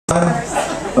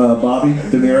Bobby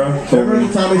De Niro. Remember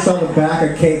the time we saw the back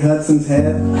of Kate Hudson's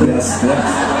head? Yes,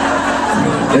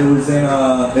 yes. It was in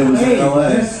LA.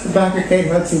 That's the back of Kate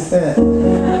Hudson's head.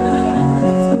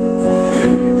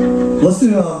 Let's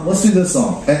do this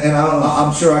song, and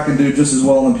I'm sure I can do just as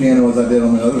well on the piano as I did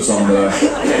on the other song that I.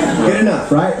 Good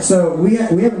enough, right? So we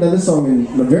haven't done this song in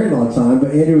a very long time,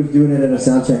 but Andrew was doing it at a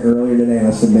sound check earlier today, and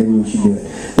I said maybe we should do it.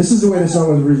 This is the way the song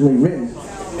was originally written.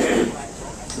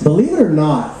 Believe it or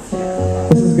not,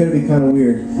 this is going to be kind of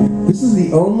weird. This is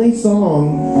the only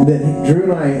song that Drew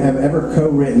and I have ever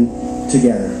co-written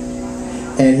together.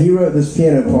 And he wrote this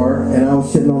piano part, and I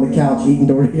was sitting on the couch eating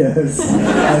Doritos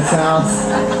at his house.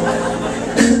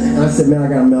 And I said, man, I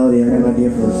got a melody, I got an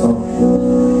idea for this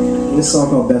song. This song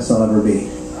called Best I'll Ever Be.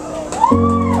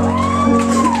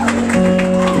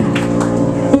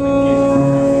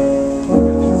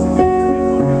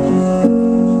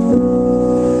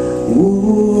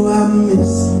 Oh, I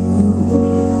miss you.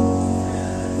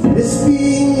 Miss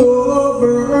being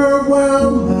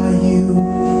overwhelmed by you.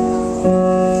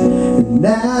 And I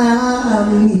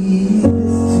need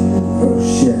this too. Oh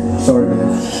shit. Sorry, man.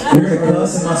 You're gonna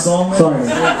cuss in my song, man? Sorry. You're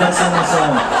gonna cuss in my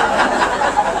song.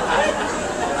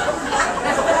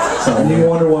 Sorry. And you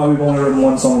wonder why we've only written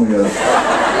one song together.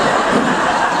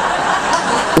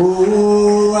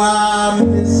 Oh, I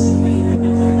miss you.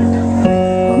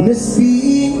 I miss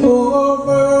being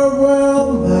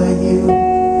overwhelmed by you.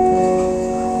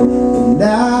 And I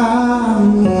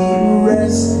need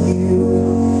rescue.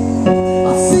 I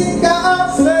think I'm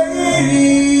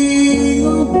fading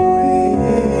away.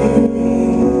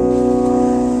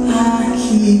 I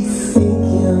keep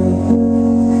thinking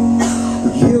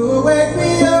you'll wake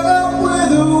me up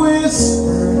with a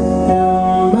whisper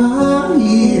in my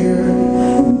ear,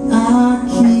 and I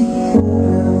keep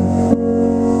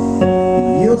hoping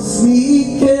you'll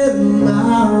sneak in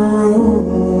my room.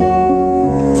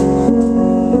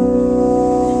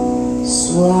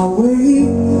 So I wait,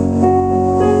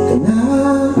 and I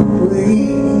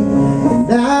wait,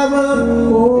 and I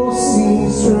run all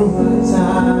scenes through my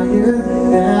tired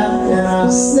head, and I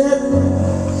said,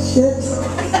 shit,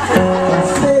 I'm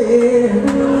fair,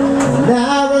 and I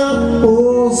run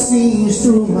all scenes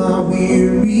through my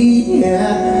weary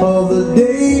head of the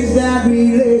days that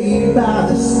we lay by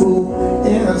the school,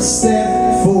 and I said,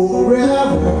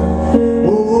 forever,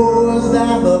 oh, is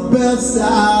that the best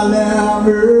I'll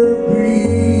ever be?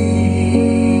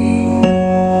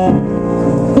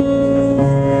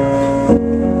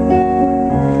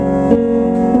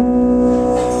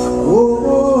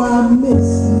 Oh, I miss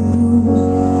you.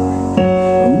 I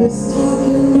miss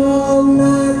talking all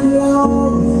night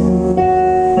long.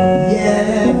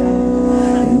 Yeah,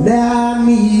 and I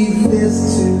need this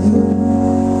too,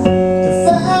 to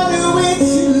find a way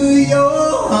to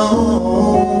your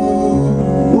home.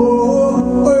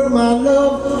 Oh, my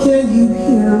love, can you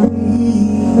hear me?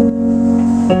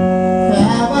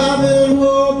 Have I been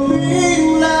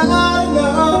hoping not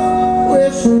enough,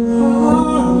 wishing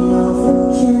hard enough?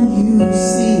 Can you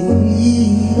see me?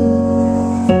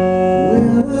 Well,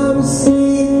 I'm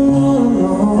staying all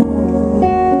alone.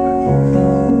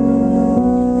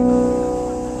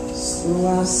 So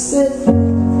I said,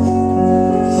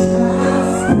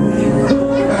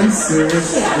 I'm serious.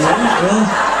 I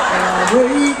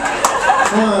wait.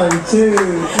 1, 2,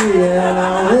 3, and I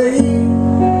wait.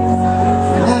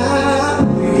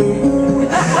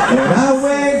 And I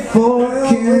wait for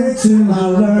you till I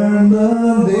learn the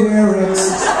lyrics.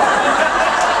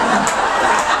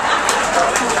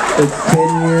 It's 10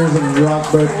 years of rock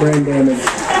boat brain damage.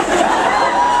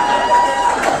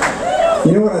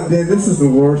 You know what I did? This is the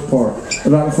worst part.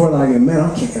 Right before that, I go, man,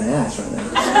 I'm kicking ass right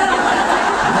now. I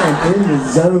am in the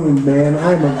zone, man.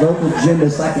 I am a vocal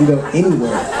gymnast. I can go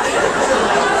anywhere.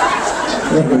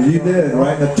 You did,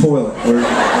 right in the toilet.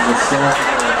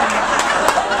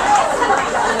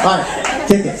 Alright,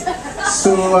 kick it.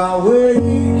 So I wait,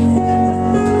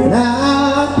 and I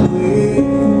wait,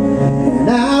 and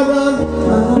I run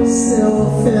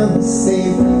myself in the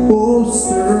same old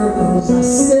circles. I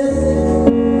said,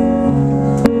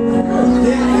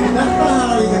 yeah, that's not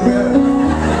how you can go.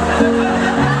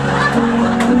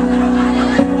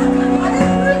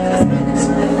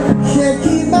 Can't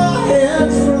keep my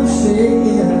hands from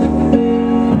shaking.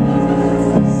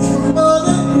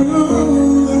 Mother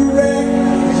grew the wreck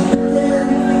again.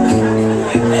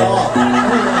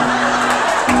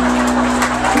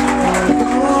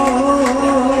 Oh,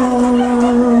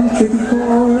 tricky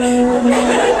boy.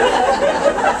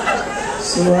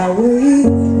 So I wait.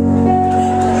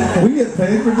 We get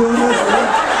paid for doing this?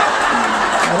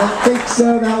 I don't think so.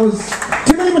 That was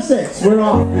too many mistakes. We're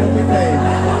off. We don't get paid.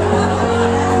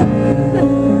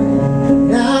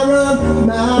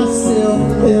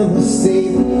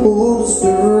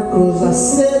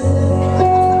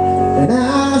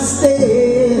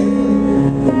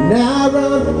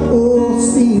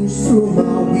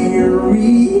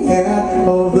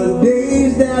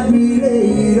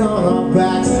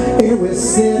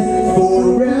 said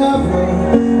forever.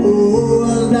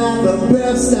 Oh, not the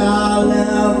best I'll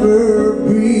ever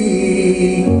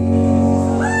be.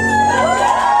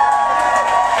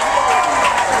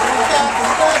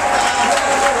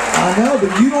 I know,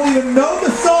 but you don't even know